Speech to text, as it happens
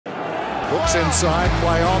Hooks inside,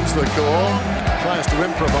 play on's the call. Tries to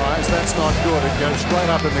improvise, that's not good. It goes straight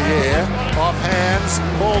up in the air, off hands,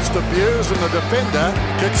 falls to Bews, and the defender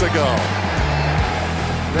kicks a goal.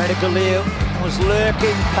 Radical was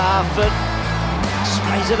lurking, Parfit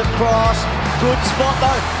sprays it across. Good spot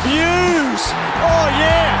though. Bews! Oh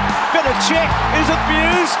yeah! Better check. Is it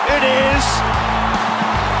Bews? It is.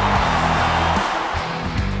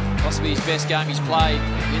 Possibly his best game he's played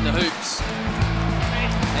in the hoops.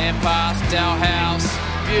 Hand pass, Dalhouse,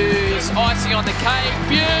 Bews, icing on the cake,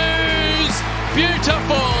 Bews!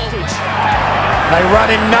 Beautiful! They run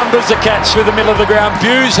in numbers, the Cats through the middle of the ground.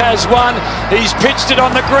 Bews has one. He's pitched it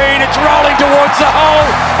on the green. It's rolling towards the hole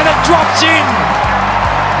and it drops in.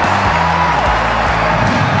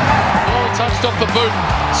 Oh, touched off the boot.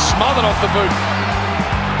 Smothered off the boot.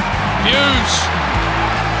 Bews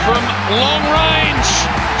from long range.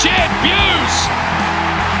 Jed Bews.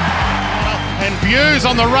 And Bews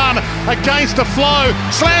on the run against the flow.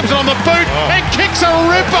 Slams it on the boot and kicks a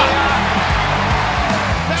ripper.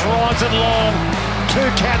 Drives it long. Two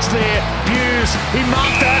Cats there. Bews, he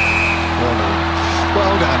marked that. Well done.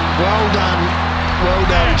 Well done. Well done. Well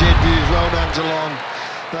done, Jed Bews. Well done, Geelong.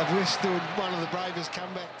 They've withstood one of the bravest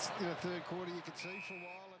comebacks in the third quarter you could see for a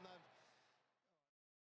while.